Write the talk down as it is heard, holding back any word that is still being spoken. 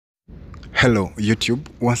Hello YouTube,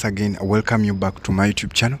 once again I welcome you back to my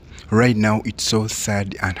YouTube channel. Right now it's so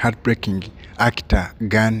sad and heartbreaking. Actor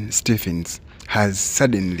Garn Stephens has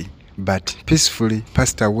suddenly but peacefully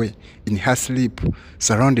passed away in her sleep,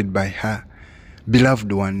 surrounded by her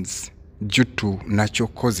beloved ones due to natural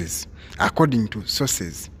causes. According to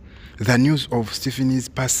sources, the news of Stephens'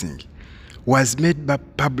 passing was made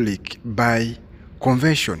public by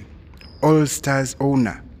Convention All Stars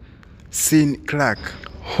owner Sean Clark,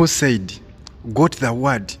 who said got the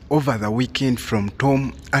word over the weekend from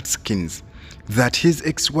Tom Atkins that his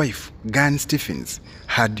ex-wife Garn Stephens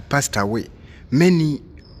had passed away. Many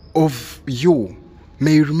of you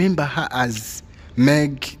may remember her as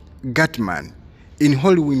Meg Gatman in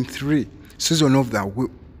Halloween 3 season of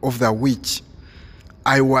the witch.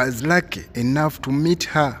 I was lucky enough to meet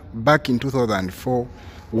her back in 2004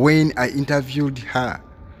 when I interviewed her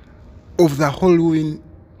of the Halloween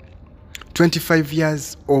 25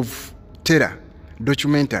 years of terror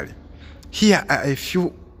documentary. Here are a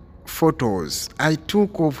few photos I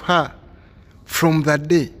took of her from the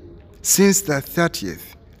day since the 30th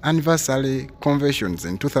anniversary conventions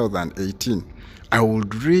in 2018. I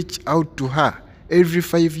would reach out to her every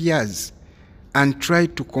 5 years and try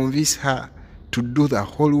to convince her to do the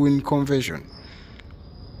Halloween convention.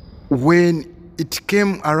 When it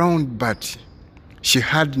came around, but she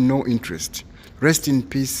had no interest. Rest in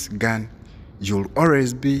peace, Garn. You'll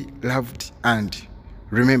always be loved and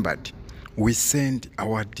remembered. We send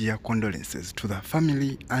our dear condolences to the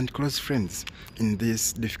family and close friends in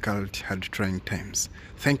these difficult, hard, trying times.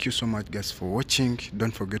 Thank you so much, guys, for watching.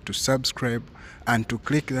 Don't forget to subscribe and to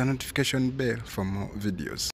click the notification bell for more videos.